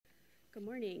Good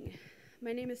morning.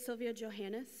 My name is Sylvia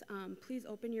Johannes. Please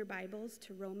open your Bibles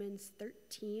to Romans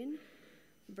 13,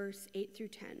 verse 8 through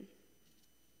 10.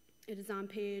 It is on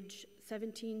page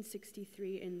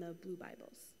 1763 in the Blue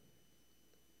Bibles.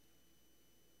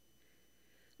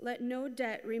 Let no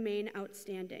debt remain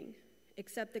outstanding,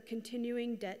 except the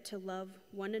continuing debt to love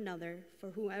one another, for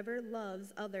whoever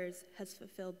loves others has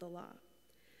fulfilled the law.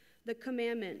 The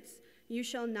commandments: you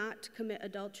shall not commit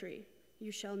adultery,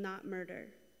 you shall not murder,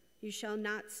 you shall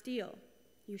not steal,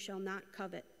 you shall not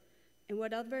covet, and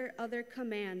whatever other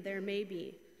command there may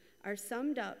be, are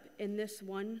summed up in this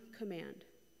one command: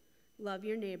 love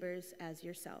your neighbors as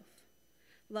yourself.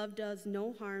 Love does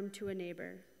no harm to a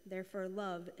neighbor, therefore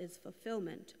love is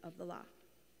fulfillment of the law.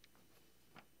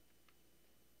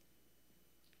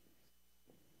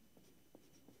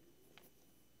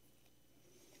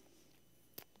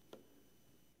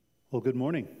 Well, good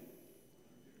morning.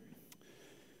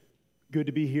 Good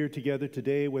to be here together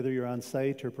today, whether you're on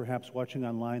site or perhaps watching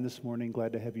online this morning.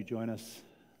 Glad to have you join us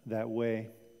that way.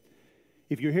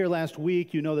 If you're here last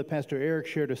week, you know that Pastor Eric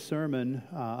shared a sermon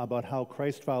about how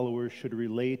Christ followers should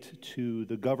relate to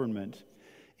the government.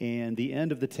 And the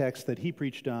end of the text that he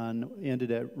preached on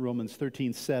ended at Romans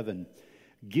 13:7.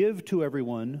 Give to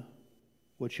everyone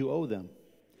what you owe them.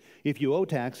 If you owe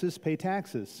taxes, pay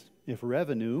taxes. If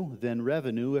revenue, then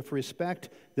revenue. If respect,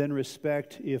 then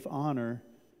respect. If honor,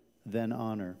 then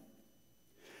honor.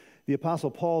 The Apostle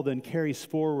Paul then carries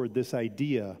forward this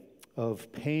idea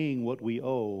of paying what we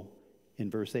owe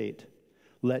in verse 8.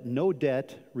 Let no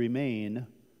debt remain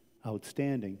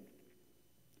outstanding.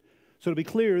 So to be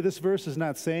clear, this verse is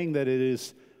not saying that it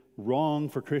is wrong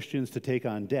for Christians to take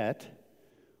on debt.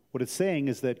 What it's saying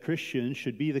is that Christians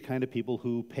should be the kind of people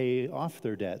who pay off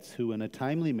their debts, who in a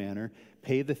timely manner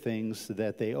pay the things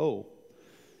that they owe.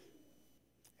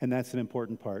 And that's an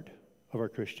important part of our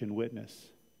Christian witness.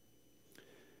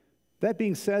 That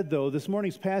being said, though, this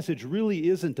morning's passage really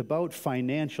isn't about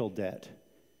financial debt.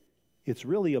 It's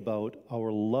really about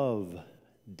our love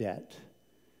debt.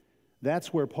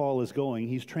 That's where Paul is going.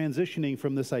 He's transitioning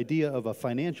from this idea of a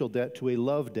financial debt to a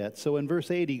love debt. So in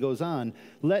verse 8, he goes on,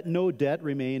 let no debt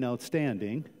remain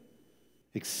outstanding,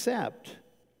 except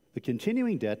the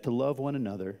continuing debt to love one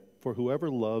another, for whoever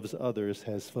loves others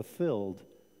has fulfilled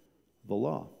the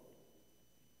law.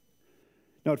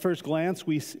 Now, at first glance,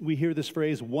 we hear this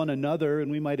phrase, one another, and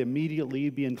we might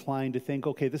immediately be inclined to think,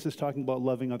 okay, this is talking about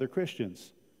loving other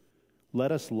Christians.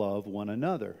 Let us love one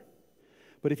another.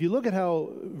 But if you look at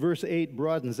how verse 8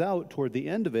 broadens out toward the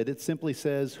end of it, it simply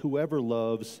says, whoever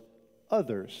loves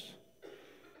others.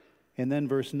 And then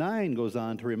verse 9 goes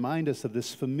on to remind us of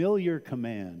this familiar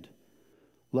command,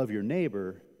 love your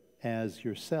neighbor as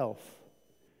yourself.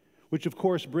 Which, of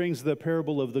course, brings the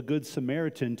parable of the Good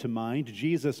Samaritan to mind.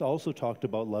 Jesus also talked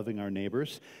about loving our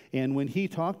neighbors. And when he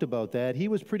talked about that, he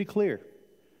was pretty clear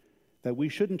that we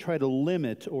shouldn't try to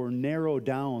limit or narrow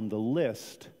down the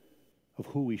list of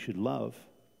who we should love.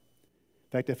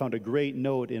 In fact, I found a great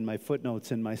note in my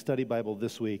footnotes in my study Bible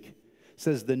this week. It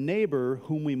says, the neighbor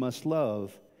whom we must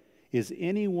love is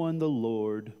anyone the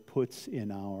Lord puts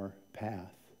in our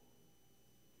path.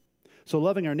 So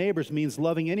loving our neighbors means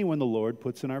loving anyone the Lord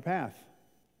puts in our path.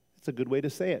 It's a good way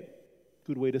to say it.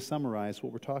 Good way to summarize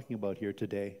what we're talking about here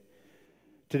today.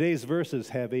 Today's verses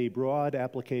have a broad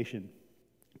application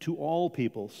to all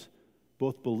peoples,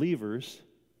 both believers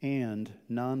and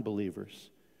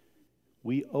non-believers.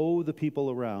 We owe the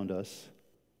people around us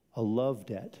a love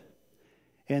debt.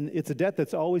 And it's a debt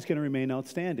that's always going to remain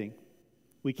outstanding.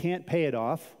 We can't pay it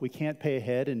off. We can't pay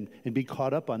ahead and be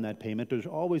caught up on that payment. There's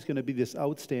always going to be this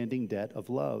outstanding debt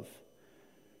of love.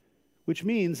 Which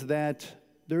means that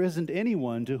there isn't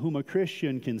anyone to whom a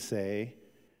Christian can say,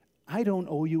 I don't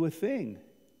owe you a thing.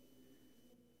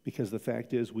 Because the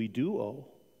fact is, we do owe.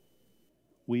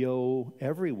 We owe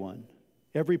everyone.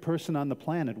 Every person on the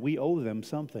planet, we owe them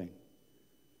something.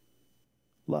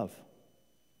 Love.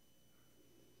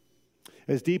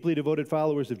 As deeply devoted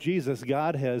followers of Jesus,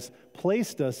 God has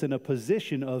placed us in a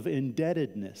position of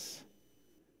indebtedness.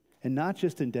 And not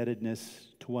just indebtedness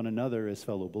to one another as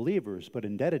fellow believers, but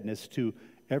indebtedness to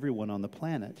everyone on the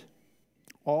planet.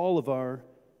 All of our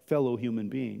fellow human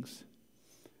beings.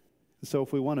 And so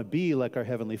if we want to be like our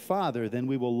Heavenly Father, then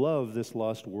we will love this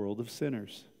lost world of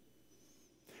sinners.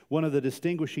 One of the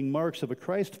distinguishing marks of a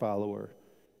Christ follower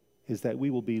is that we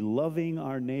will be loving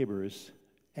our neighbors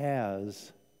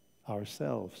as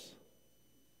ourselves.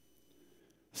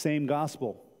 Same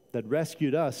gospel that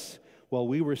rescued us while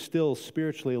we were still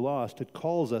spiritually lost. It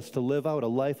calls us to live out a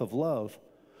life of love,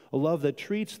 a love that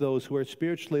treats those who are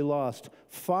spiritually lost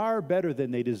far better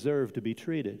than they deserve to be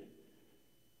treated.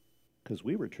 because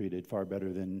we were treated far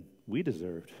better than we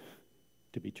deserved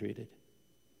to be treated.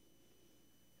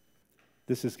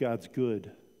 This is God's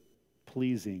good,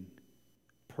 pleasing,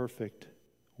 perfect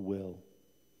will.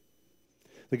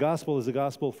 The gospel is a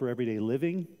gospel for everyday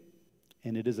living,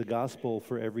 and it is a gospel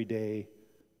for everyday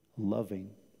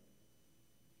loving.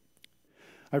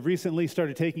 I've recently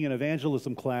started taking an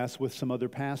evangelism class with some other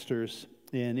pastors,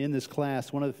 and in this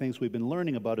class, one of the things we've been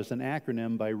learning about is an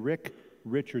acronym by Rick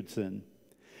Richardson.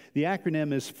 The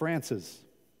acronym is FRANCIS.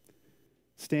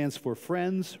 It stands for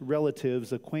friends,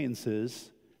 relatives,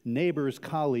 acquaintances, neighbors,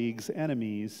 colleagues,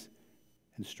 enemies,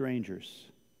 and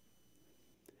strangers.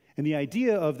 And the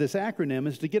idea of this acronym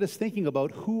is to get us thinking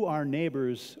about who our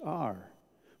neighbors are,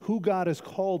 who God has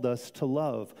called us to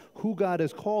love, who God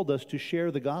has called us to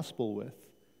share the gospel with.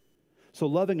 So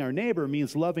loving our neighbor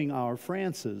means loving our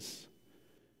Francis,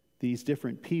 these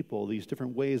different people, these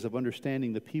different ways of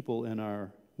understanding the people in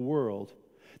our world.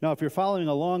 Now, if you're following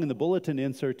along in the bulletin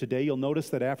insert today, you'll notice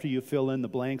that after you fill in the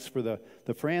blanks for the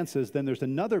Francis, then there's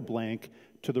another blank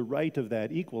to the right of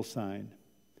that equal sign.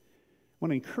 I want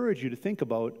to encourage you to think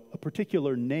about a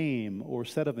particular name or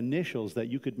set of initials that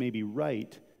you could maybe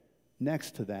write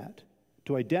next to that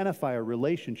to identify a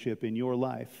relationship in your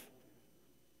life.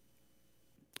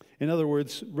 In other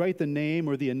words, write the name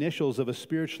or the initials of a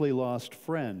spiritually lost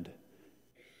friend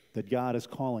that God is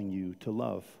calling you to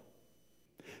love.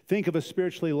 Think of a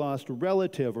spiritually lost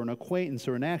relative or an acquaintance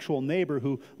or an actual neighbor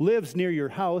who lives near your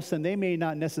house, and they may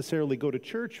not necessarily go to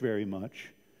church very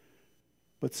much,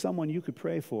 but someone you could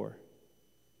pray for.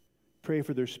 Pray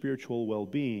for their spiritual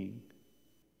well-being.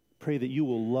 Pray that you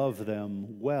will love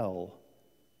them well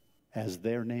as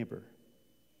their neighbor.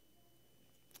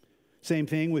 Same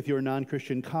thing with your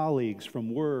non-Christian colleagues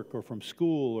from work or from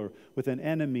school or with an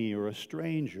enemy or a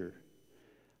stranger.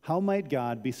 How might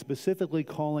God be specifically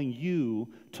calling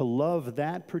you to love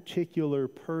that particular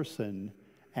person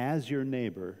as your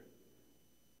neighbor,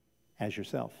 as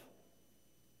yourself?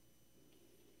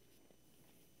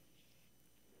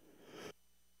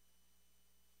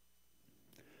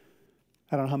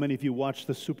 I don't know how many of you watched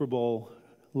the Super Bowl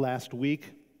last week,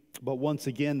 but once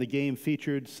again, the game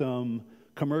featured some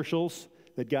commercials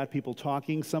that got people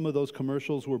talking. Some of those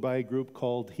commercials were by a group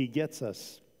called He Gets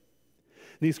Us.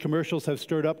 These commercials have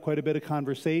stirred up quite a bit of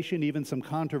conversation, even some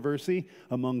controversy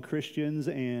among Christians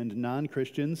and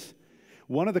non-Christians.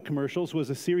 One of the commercials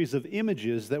was a series of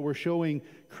images that were showing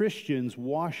Christians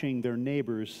washing their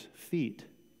neighbors' feet.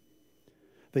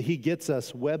 The He Gets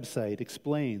Us website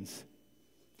explains,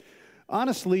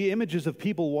 honestly, images of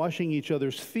people washing each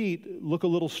other's feet look a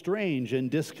little strange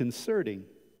and disconcerting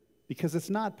because it's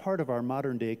not part of our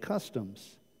modern-day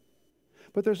customs.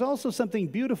 But there's also something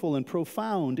beautiful and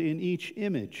profound in each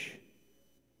image.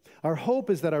 Our hope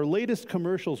is that our latest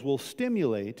commercials will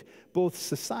stimulate both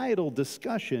societal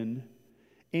discussion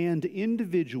and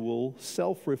individual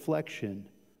self-reflection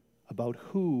about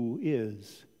who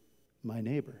is my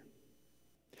neighbor,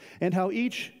 and how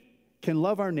each can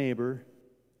love our neighbor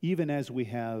even as we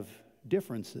have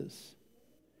differences,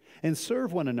 and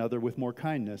serve one another with more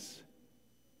kindness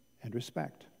and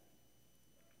respect.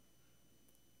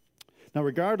 Now,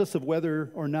 regardless of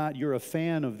whether or not you're a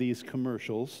fan of these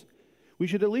commercials, we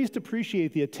should at least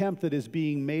appreciate the attempt that is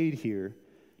being made here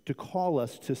to call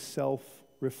us to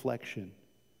self-reflection,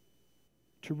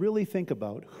 to really think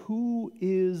about who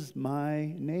is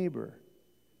my neighbor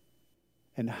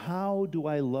and how do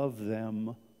I love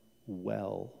them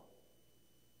well.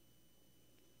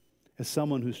 As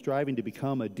someone who's striving to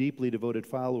become a deeply devoted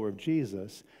follower of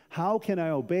Jesus, how can I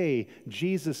obey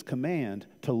Jesus' command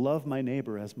to love my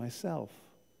neighbor as myself?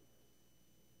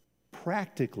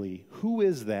 Practically, who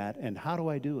is that and how do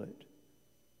I do it?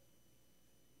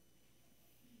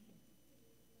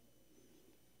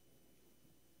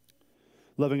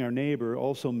 Loving our neighbor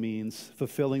also means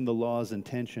fulfilling the law's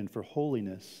intention for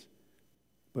holiness,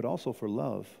 but also for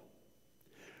love.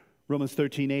 Romans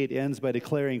 13:8 ends by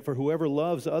declaring, "For whoever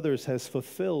loves others has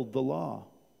fulfilled the law."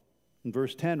 And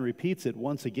verse 10 repeats it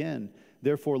once again,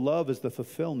 "Therefore love is the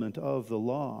fulfillment of the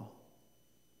law."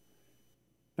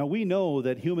 Now we know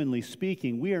that humanly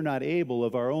speaking, we are not able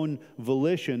of our own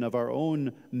volition, of our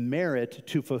own merit,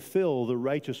 to fulfill the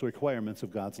righteous requirements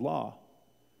of God's law.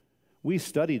 We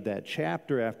studied that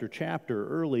chapter after chapter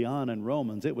early on in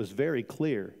Romans. It was very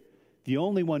clear. The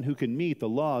only one who can meet the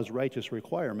law's righteous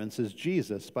requirements is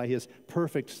Jesus by his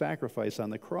perfect sacrifice on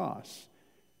the cross.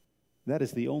 That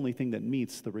is the only thing that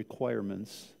meets the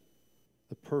requirements,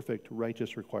 the perfect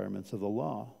righteous requirements of the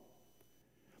law.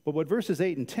 But what verses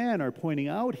 8 and 10 are pointing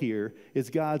out here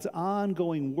is God's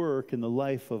ongoing work in the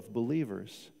life of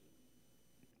believers.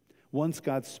 Once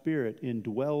God's Spirit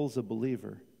indwells a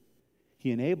believer, He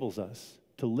enables us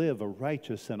to live a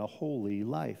righteous and a holy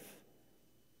life.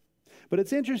 But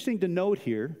it's interesting to note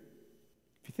here,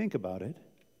 if you think about it,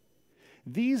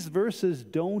 these verses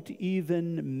don't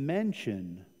even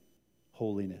mention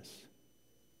holiness.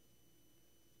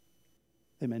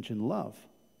 They mention love.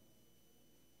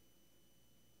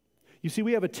 You see,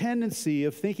 we have a tendency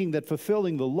of thinking that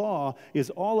fulfilling the law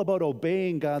is all about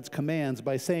obeying God's commands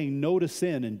by saying no to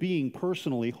sin and being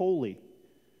personally holy.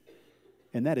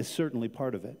 And that is certainly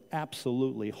part of it.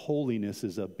 Absolutely, holiness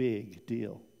is a big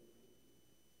deal.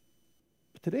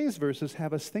 But today's verses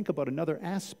have us think about another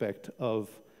aspect of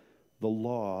the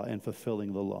law and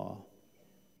fulfilling the law.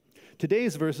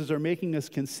 Today's verses are making us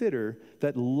consider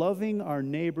that loving our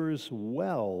neighbors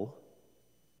well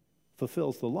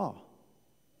fulfills the law.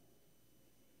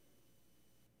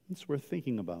 It's worth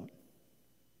thinking about.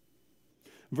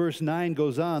 Verse 9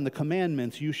 goes on, the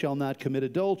commandments, you shall not commit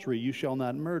adultery, you shall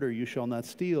not murder, you shall not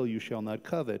steal, you shall not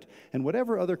covet, and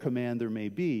whatever other command there may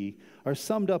be, are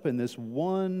summed up in this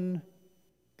one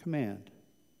command.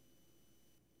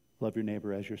 Love your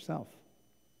neighbor as yourself.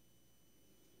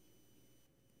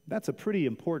 That's a pretty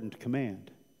important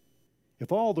command.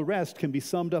 If all the rest can be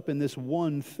summed up in this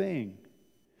one thing.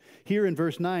 Here in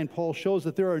verse 9, Paul shows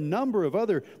that there are a number of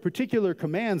other particular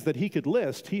commands that he could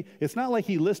list. It's not like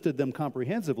he listed them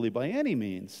comprehensively by any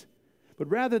means. But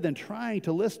rather than trying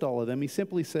to list all of them, he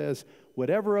simply says,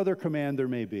 whatever other command there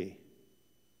may be.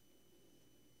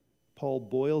 Paul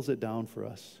boils it down for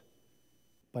us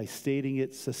by stating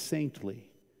it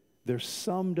succinctly. They're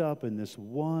summed up in this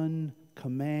one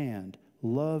command.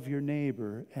 Love your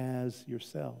neighbor as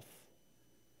yourself.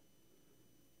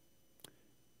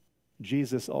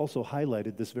 Jesus also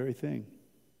highlighted this very thing.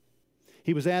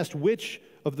 He was asked which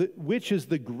is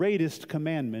the greatest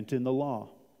commandment in the law.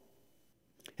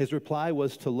 His reply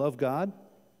was to love God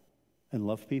and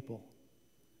love people.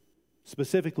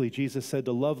 Specifically, Jesus said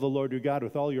to love the Lord your God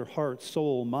with all your heart,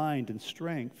 soul, mind, and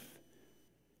strength.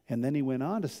 And then he went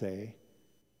on to say,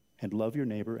 and love your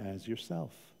neighbor as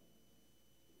yourself.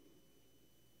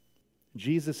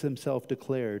 Jesus himself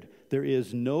declared, there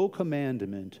is no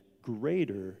commandment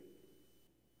greater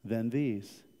than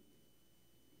these.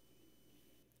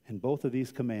 And both of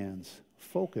these commands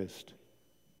focused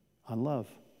on love.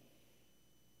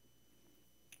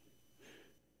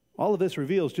 All of this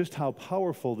reveals just how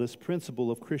powerful this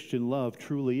principle of Christian love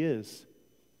truly is.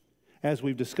 As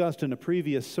we've discussed in a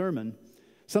previous sermon,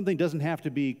 something doesn't have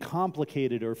to be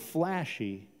complicated or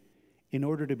flashy in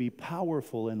order to be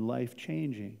powerful and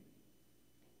life-changing.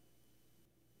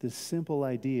 This simple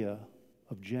idea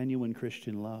of genuine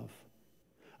Christian love,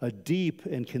 a deep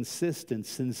and consistent,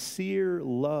 sincere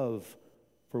love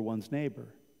for one's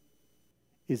neighbor,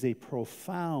 is a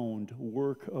profound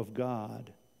work of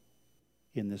God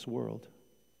in this world.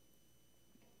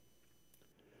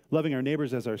 Loving our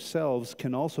neighbors as ourselves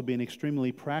can also be an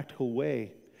extremely practical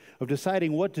way of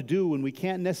deciding what to do when we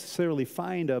can't necessarily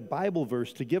find a Bible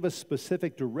verse to give us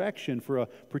specific direction for a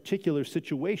particular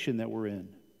situation that we're in.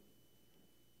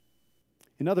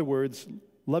 In other words,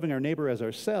 loving our neighbor as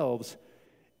ourselves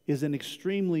is an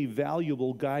extremely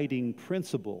valuable guiding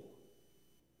principle.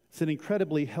 It's an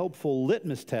incredibly helpful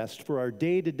litmus test for our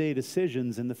day-to-day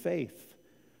decisions in the faith.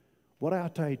 What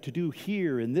ought I to do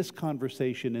here in this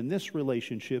conversation, in this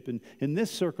relationship, in this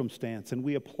circumstance? And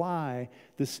we apply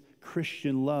this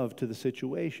Christian love to the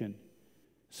situation.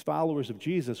 As followers of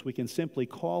Jesus, we can simply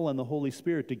call on the Holy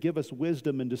Spirit to give us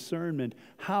wisdom and discernment.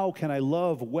 How can I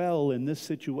love well in this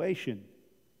situation?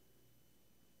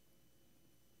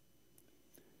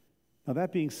 Now,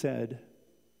 that being said,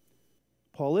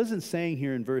 Paul isn't saying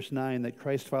here in verse 9 that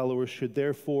Christ followers should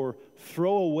therefore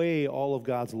throw away all of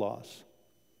God's laws,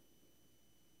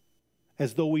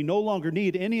 as though we no longer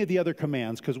need any of the other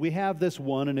commands because we have this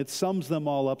one and it sums them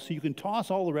all up, so you can toss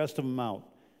all the rest of them out.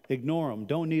 Ignore them.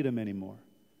 Don't need them anymore.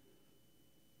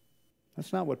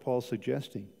 That's not what Paul's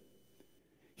suggesting.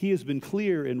 He has been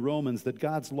clear in Romans that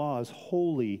God's law is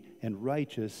holy and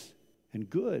righteous and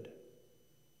good.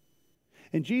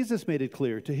 And Jesus made it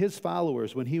clear to his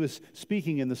followers when he was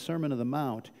speaking in the Sermon on the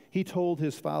Mount. He told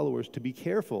his followers to be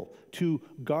careful, to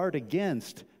guard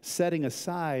against setting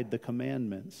aside the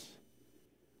commandments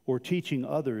or teaching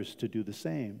others to do the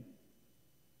same.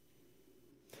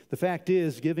 The fact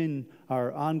is, given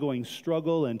our ongoing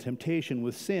struggle and temptation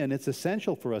with sin, it's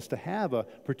essential for us to have a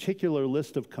particular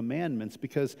list of commandments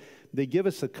because they give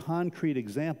us a concrete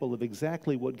example of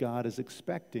exactly what God is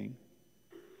expecting.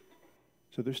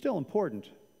 So they're still important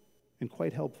and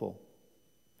quite helpful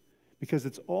because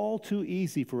it's all too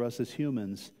easy for us as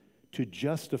humans to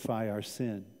justify our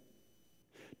sin,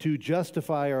 to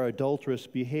justify our adulterous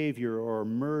behavior or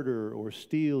murder or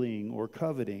stealing or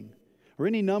coveting or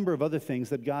any number of other things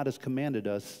that God has commanded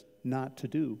us not to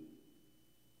do.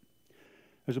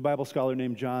 There's a Bible scholar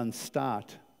named John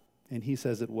Stott, and he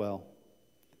says it well.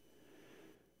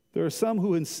 There are some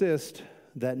who insist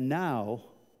that now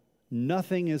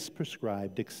nothing is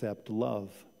prescribed except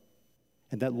love,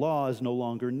 and that law is no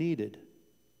longer needed.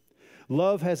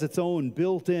 Love has its own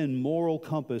built-in moral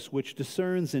compass which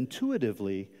discerns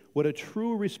intuitively what a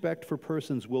true respect for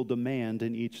persons will demand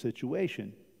in each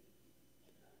situation.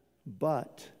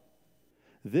 But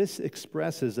this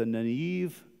expresses a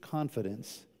naive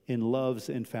confidence in love's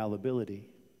infallibility.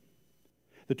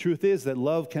 The truth is that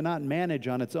love cannot manage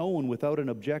on its own without an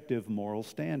objective moral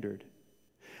standard.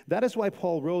 That is why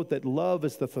Paul wrote that love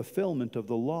is the fulfillment of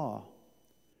the law.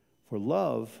 For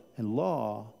love and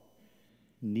law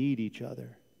need each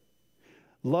other.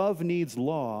 Love needs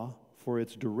law for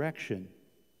its direction,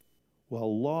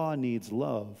 while law needs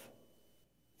love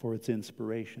for its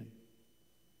inspiration.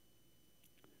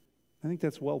 I think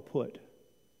that's well put.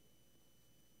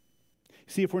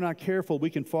 See, if we're not careful,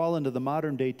 we can fall into the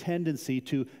modern day tendency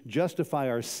to justify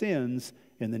our sins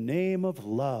in the name of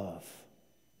love.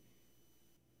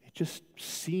 It just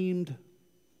seemed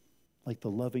like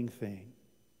the loving thing.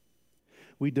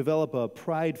 We develop a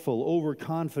prideful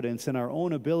overconfidence in our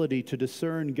own ability to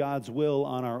discern God's will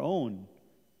on our own,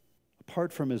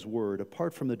 apart from His Word,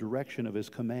 apart from the direction of His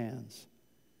commands.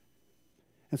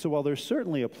 And so while there's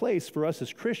certainly a place for us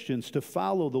as Christians to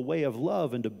follow the way of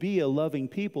love and to be a loving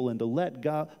people and to let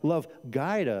love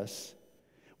guide us,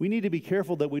 we need to be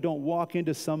careful that we don't walk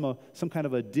into some kind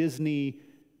of a Disney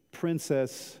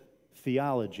princess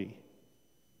theology.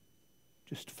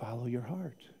 Just follow your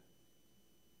heart.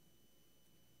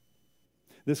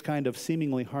 This kind of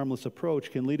seemingly harmless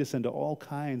approach can lead us into all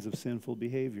kinds of sinful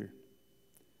behavior.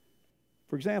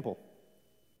 For example,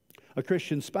 a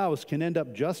Christian spouse can end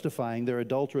up justifying their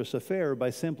adulterous affair by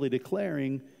simply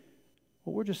declaring,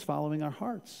 well, we're just following our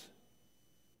hearts.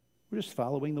 We're just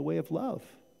following the way of love.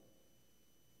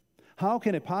 How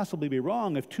can it possibly be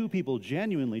wrong if two people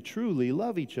genuinely, truly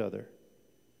love each other?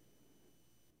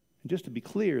 And just to be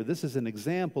clear, this is an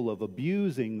example of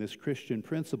abusing this Christian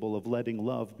principle of letting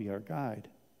love be our guide.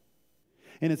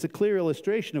 And it's a clear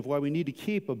illustration of why we need to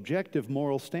keep objective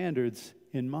moral standards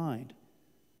in mind,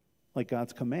 like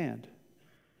God's command,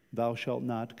 thou shalt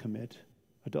not commit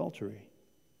adultery.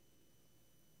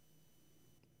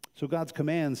 So God's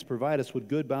commands provide us with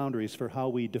good boundaries for how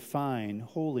we define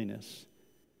holiness.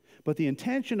 But the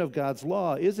intention of God's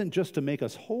law isn't just to make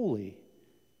us holy,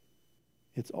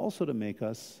 it's also to make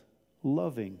us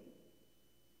loving.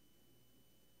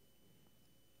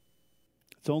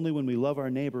 It's only when we love our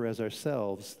neighbor as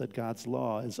ourselves that God's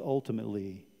law is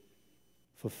ultimately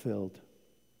fulfilled.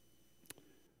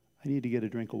 I need to get a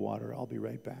drink of water. I'll be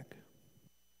right back.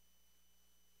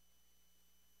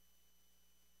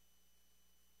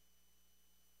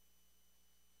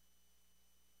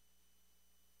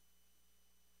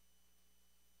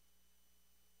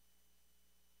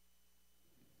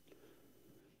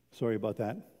 Sorry about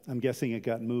that. I'm guessing it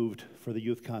got moved for the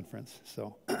youth conference.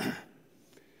 So,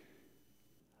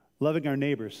 loving our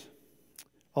neighbors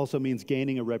also means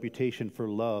gaining a reputation for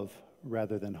love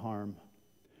rather than harm.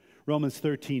 Romans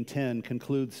 13:10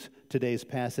 concludes today's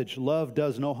passage. Love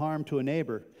does no harm to a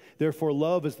neighbor. Therefore,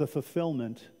 love is the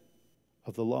fulfillment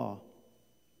of the law.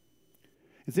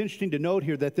 It's interesting to note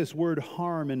here that this word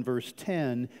harm in verse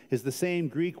 10 is the same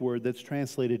Greek word that's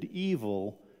translated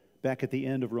evil back at the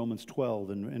end of Romans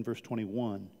 12 in verse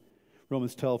 21.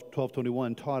 Romans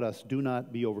 12:21 taught us, do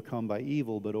not be overcome by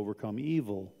evil, but overcome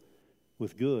evil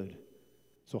with good.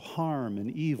 So harm and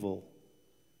evil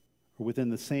are within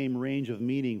the same range of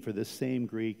meaning for this same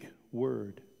Greek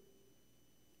word.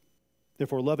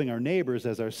 Therefore, loving our neighbors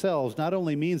as ourselves not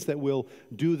only means that we'll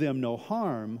do them no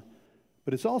harm,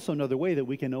 but it's also another way that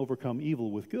we can overcome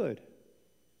evil with good.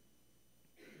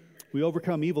 We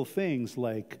overcome evil things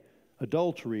like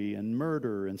adultery and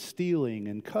murder and stealing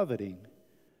and coveting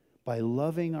by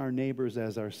loving our neighbors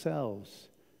as ourselves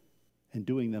and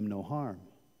doing them no harm.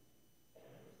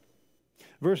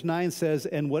 Verse 9 says,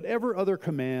 and whatever other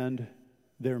command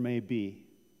there may be.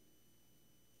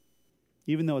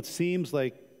 Even though it seems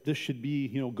like this should be,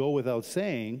 go without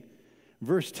saying,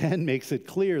 verse 10 makes it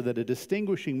clear that a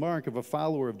distinguishing mark of a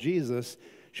follower of Jesus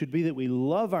should be that we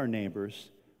love our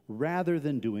neighbors rather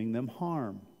than doing them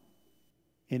harm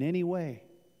in any way.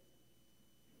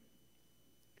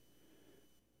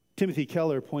 Timothy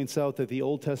Keller points out that the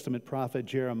Old Testament prophet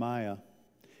Jeremiah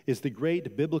is the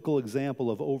great biblical example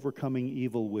of overcoming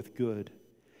evil with good,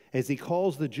 as he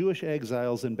calls the Jewish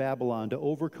exiles in Babylon to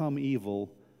overcome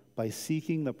evil by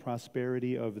seeking the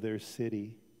prosperity of their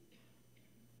city.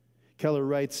 Keller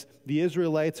writes, the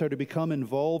Israelites are to become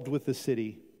involved with the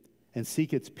city and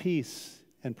seek its peace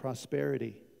and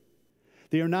prosperity.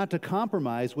 They are not to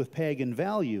compromise with pagan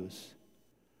values,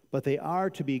 but they are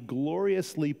to be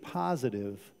gloriously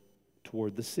positive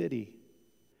toward the city,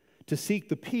 to seek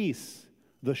the peace,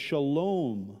 the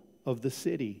shalom of the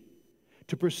city,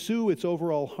 to pursue its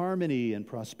overall harmony and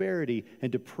prosperity,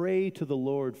 and to pray to the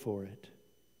Lord for it.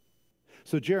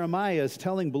 So Jeremiah is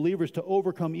telling believers to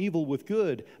overcome evil with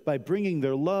good by bringing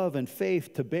their love and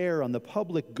faith to bear on the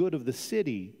public good of the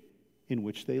city in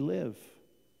which they live.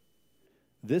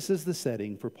 This is the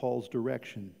setting for Paul's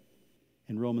direction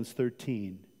in Romans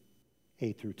 13,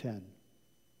 8 through 10.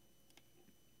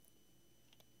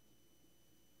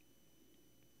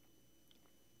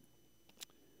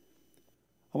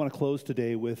 I want to close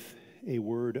today with a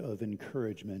word of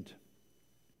encouragement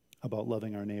about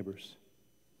loving our neighbors.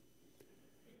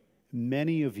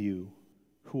 Many of you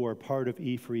who are part of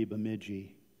Ephraim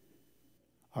Bemidji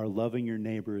are loving your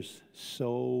neighbors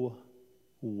so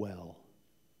well.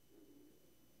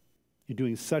 You're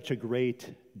doing such a great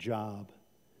job.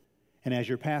 And as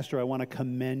your pastor, I want to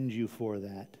commend you for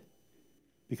that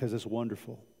because it's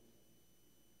wonderful.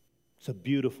 It's a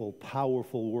beautiful,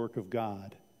 powerful work of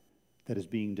God that is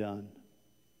being done.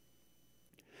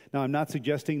 Now, I'm not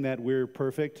suggesting that we're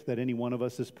perfect, that any one of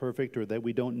us is perfect, or that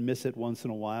we don't miss it once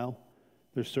in a while.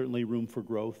 There's certainly room for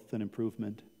growth and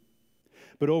improvement.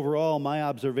 But overall, my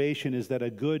observation is that a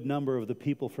good number of the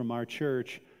people from our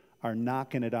church are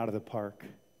knocking it out of the park,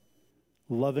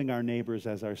 loving our neighbors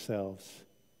as ourselves.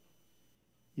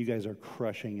 You guys are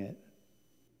crushing it,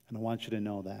 and I want you to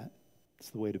know that. It's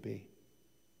the way to be.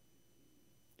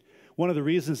 One of the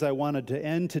reasons I wanted to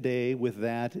end today with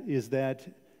that is that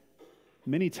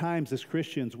many times as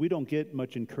Christians, we don't get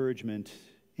much encouragement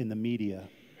in the media.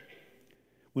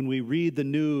 When we read the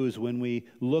news, when we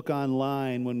look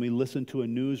online, when we listen to a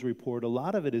news report, a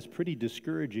lot of it is pretty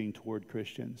discouraging toward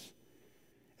Christians,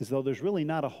 as though there's really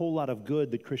not a whole lot of good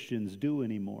that Christians do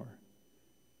anymore.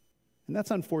 And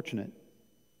that's unfortunate.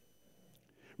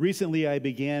 Recently, I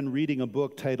began reading a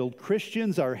book titled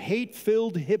Christians Are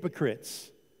Hate-Filled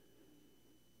Hypocrites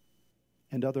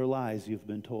and Other Lies You've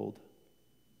Been Told.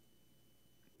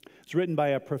 It's written by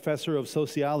a professor of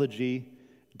sociology,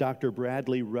 Dr.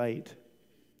 Bradley Wright.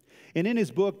 And in his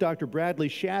book, Dr. Bradley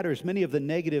shatters many of the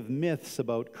negative myths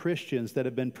about Christians that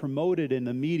have been promoted in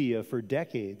the media for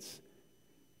decades.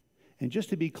 And just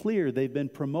to be clear, they've been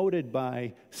promoted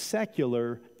by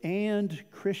secular and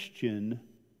Christian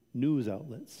news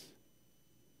outlets.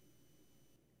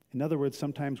 In other words,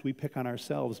 sometimes we pick on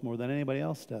ourselves more than anybody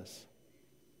else does.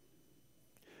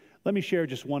 Let me share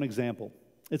just one example.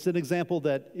 It's an example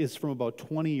that is from about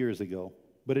 20 years ago,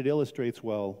 but it illustrates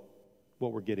well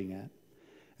what we're getting at.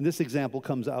 And this example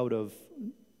comes out of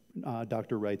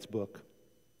Dr. Wright's book.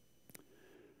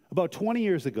 About 20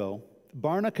 years ago,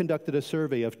 Barna conducted a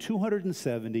survey of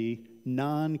 270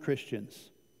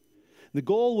 non-Christians. The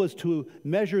goal was to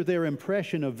measure their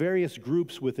impression of various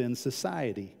groups within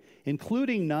society,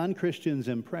 including non-Christians'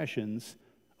 impressions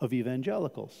of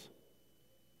evangelicals.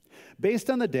 Based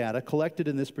on the data collected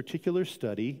in this particular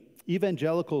study,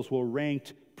 evangelicals were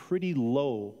ranked pretty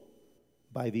low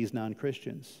by these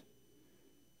non-Christians.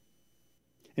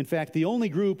 In fact, the only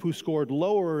group who scored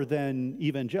lower than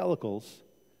evangelicals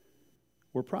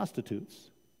were prostitutes.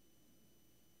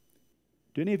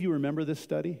 Do any of you remember this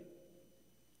study?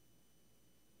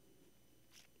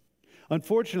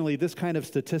 Unfortunately, this kind of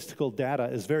statistical data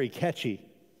is very catchy.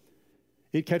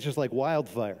 It catches like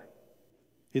wildfire.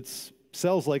 It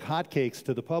sells like hotcakes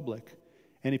to the public.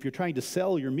 And if you're trying to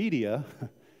sell your media,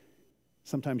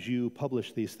 sometimes you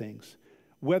publish these things,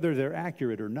 whether they're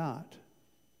accurate or not.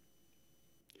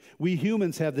 We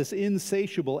humans have this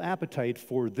insatiable appetite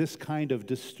for this kind of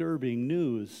disturbing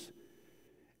news.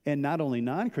 And not only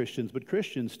non-Christians, but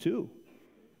Christians too.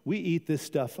 We eat this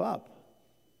stuff up.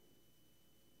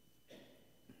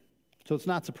 So it's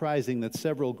not surprising that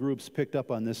several groups picked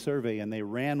up on this survey and they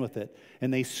ran with it.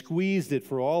 And they squeezed it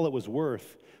for all it was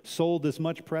worth, sold as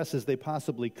much press as they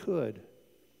possibly could.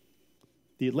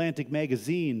 The Atlantic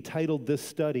magazine titled this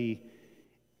study,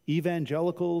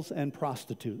 Evangelicals and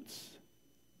Prostitutes.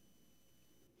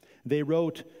 They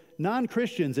wrote,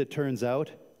 non-Christians, it turns out,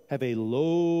 have a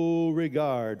low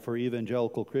regard for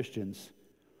evangelical Christians,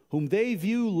 whom they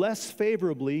view less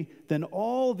favorably than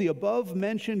all the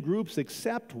above-mentioned groups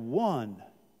except one,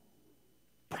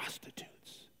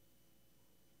 prostitutes.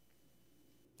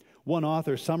 One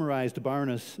author summarized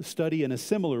Barna's study in a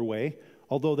similar way,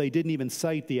 although they didn't even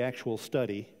cite the actual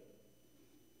study.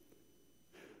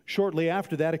 Shortly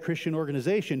after that, a Christian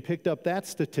organization picked up that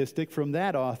statistic from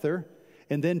that author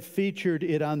and then featured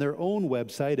it on their own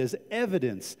website as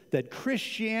evidence that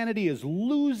Christianity is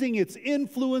losing its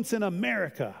influence in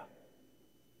America.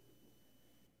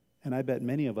 And I bet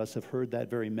many of us have heard that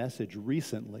very message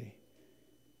recently,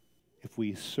 if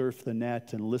we surf the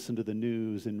net and listen to the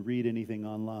news and read anything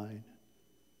online.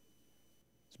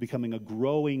 It's becoming a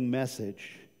growing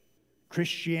message.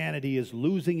 Christianity is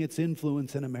losing its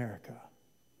influence in America.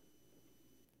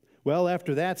 Well,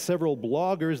 after that, several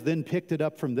bloggers then picked it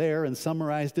up from there and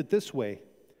summarized it this way: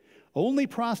 only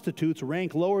prostitutes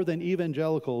rank lower than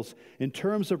evangelicals in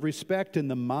terms of respect in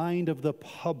the mind of the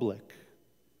public.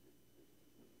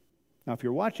 Now, if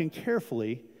you're watching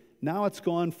carefully, now it's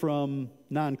gone from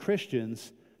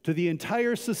non-Christians to the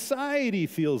entire society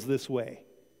feels this way.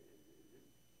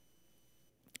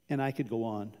 And I could go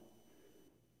on,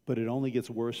 but it only gets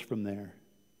worse from there.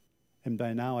 And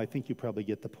by now, I think you probably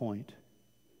get the point.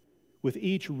 With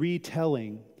each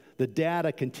retelling, the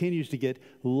data continues to get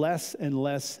less and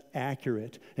less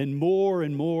accurate and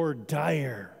more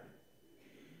dire.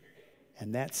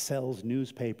 And that sells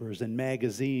newspapers and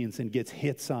magazines and gets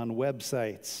hits on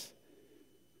websites.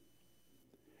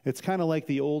 It's kind of like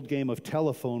the old game of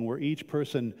telephone where each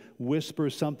person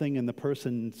whispers something in the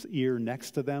person's ear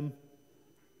next to them.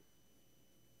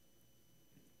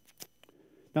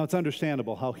 Now, it's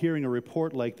understandable how hearing a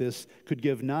report like this could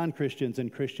give non-Christians and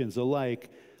Christians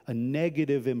alike a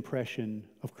negative impression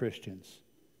of Christians.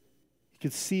 You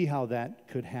could see how that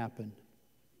could happen.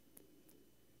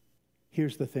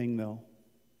 Here's the thing, though.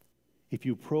 If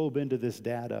you probe into this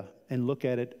data and look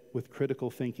at it with critical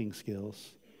thinking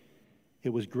skills,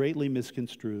 it was greatly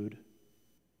misconstrued,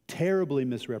 terribly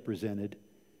misrepresented,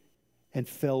 and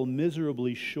fell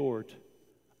miserably short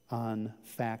on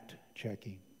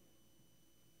fact-checking.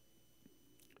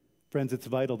 Friends, it's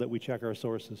vital that we check our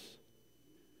sources,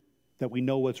 that we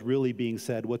know what's really being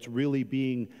said, what's really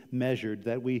being measured,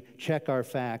 that we check our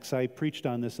facts. I preached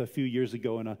on this a few years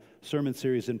ago in a sermon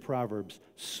series in Proverbs.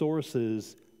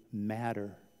 Sources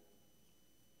matter.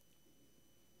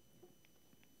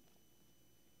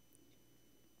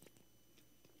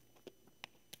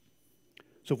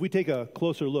 So if we take a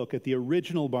closer look at the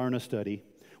original Barna study,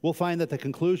 we'll find that the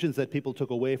conclusions that people took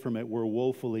away from it were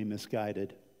woefully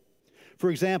misguided. For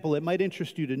example, it might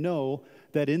interest you to know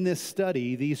that in this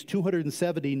study, these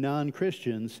 270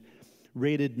 non-Christians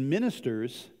rated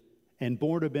ministers and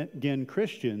born-again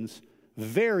Christians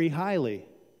very highly.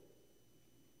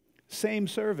 Same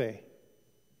survey.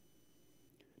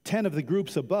 10 of the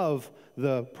groups above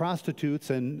the prostitutes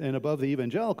and above the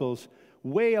evangelicals,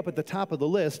 way up at the top of the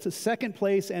list, second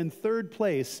place and third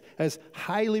place as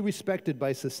highly respected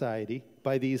by society,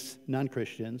 by these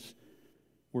non-Christians,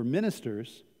 were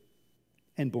ministers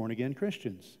and born-again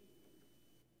Christians.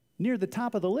 Near the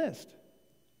top of the list.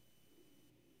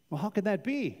 Well, how could that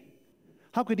be?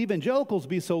 How could evangelicals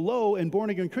be so low and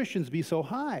born-again Christians be so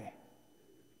high?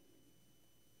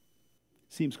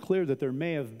 Seems clear that there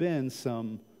may have been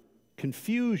some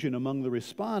confusion among the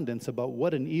respondents about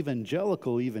what an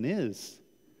evangelical even is.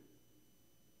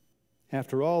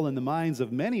 After all, in the minds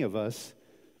of many of us,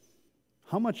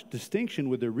 how much distinction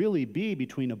would there really be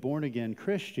between a born-again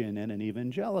Christian and an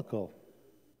evangelical?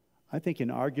 I think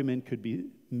an argument could be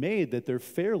made that they're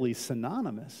fairly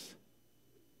synonymous.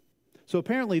 So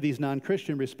apparently these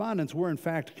non-Christian respondents were in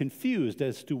fact confused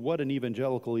as to what an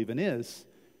evangelical even is.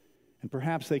 And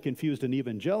perhaps they confused an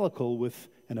evangelical with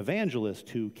an evangelist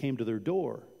who came to their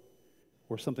door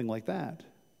or something like that.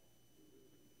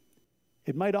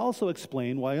 It might also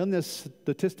explain why on this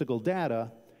statistical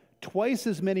data, twice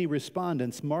as many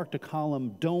respondents marked a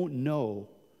column "don't know"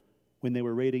 when they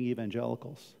were rating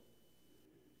evangelicals.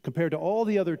 Compared to all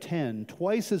the other 10,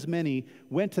 twice as many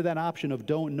went to that option of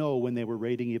 "don't know" when they were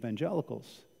rating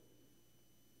evangelicals.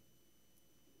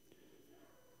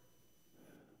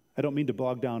 I don't mean to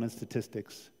bog down in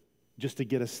statistics, just to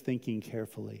get us thinking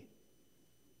carefully.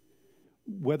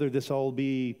 Whether this all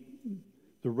be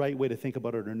the right way to think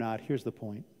about it or not, here's the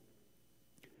point.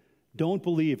 Don't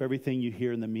believe everything you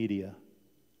hear in the media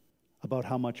about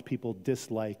how much people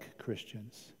dislike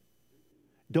Christians.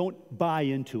 Don't buy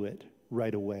into it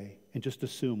right away and just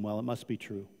assume, well, it must be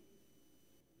true.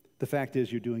 The fact is,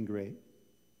 you're doing great.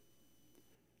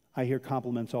 I hear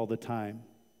compliments all the time.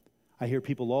 I hear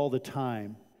people all the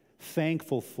time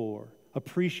thankful for,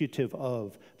 appreciative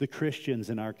of the Christians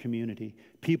in our community,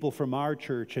 people from our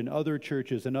church and other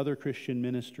churches and other Christian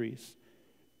ministries.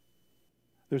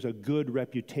 There's a good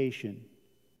reputation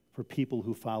for people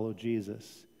who follow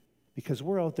Jesus because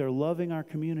we're out there loving our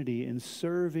community and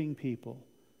serving people.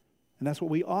 And that's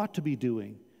what we ought to be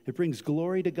doing. It brings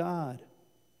glory to God.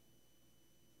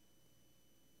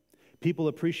 People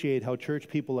appreciate how church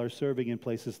people are serving in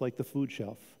places like the Food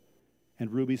Shelf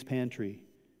and Ruby's Pantry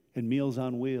and Meals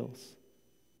on Wheels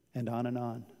and on and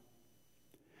on.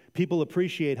 People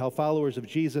appreciate how followers of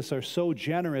Jesus are so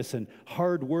generous and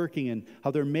hardworking and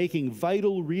how they're making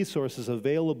vital resources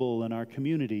available in our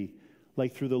community,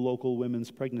 like through the local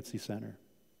Women's Pregnancy Center.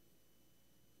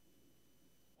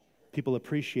 People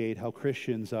appreciate how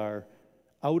Christians are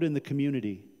out in the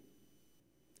community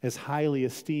as highly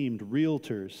esteemed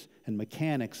realtors and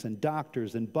mechanics and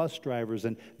doctors and bus drivers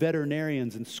and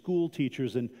veterinarians and school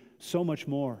teachers and so much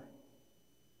more.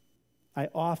 I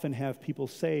often have people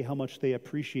say how much they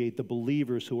appreciate the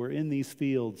believers who are in these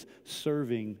fields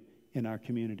serving in our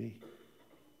community.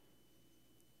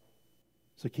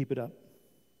 So keep it up.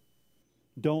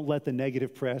 Don't let the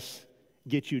negative press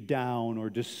get you down or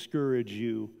discourage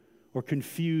you or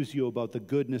confuse you about the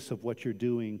goodness of what you're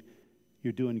doing.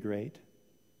 You're doing great.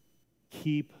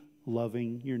 Keep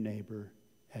loving your neighbor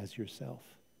as yourself.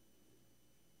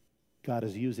 God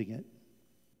is using it.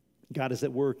 God is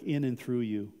at work in and through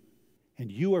you.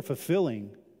 And you are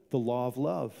fulfilling the law of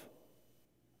love.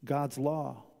 God's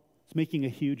law. It's making a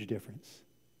huge difference.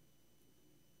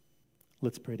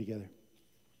 Let's pray together.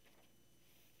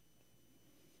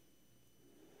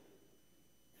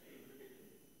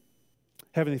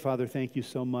 Heavenly Father, thank you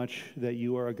so much that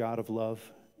you are a God of love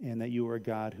and that you are a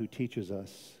God who teaches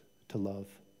us to love.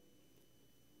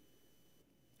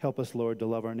 Help us, Lord, to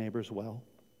love our neighbors well.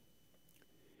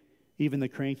 Even the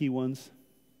cranky ones,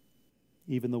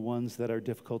 even the ones that are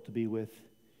difficult to be with,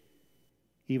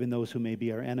 even those who may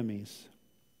be our enemies,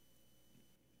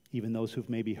 even those who've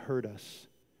maybe hurt us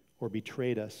or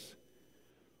betrayed us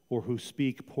or who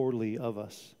speak poorly of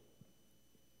us.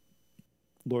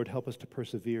 Lord, help us to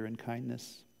persevere in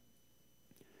kindness,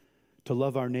 to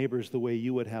love our neighbors the way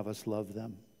you would have us love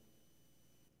them.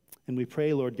 And we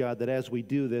pray, Lord God, that as we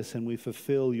do this and we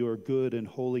fulfill your good and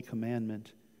holy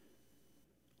commandment,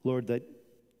 Lord, that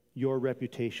your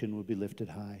reputation would be lifted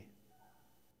high,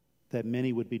 that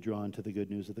many would be drawn to the good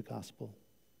news of the gospel.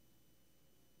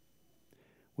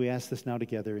 We ask this now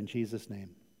together in Jesus' name.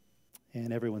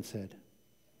 And everyone said,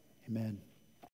 amen.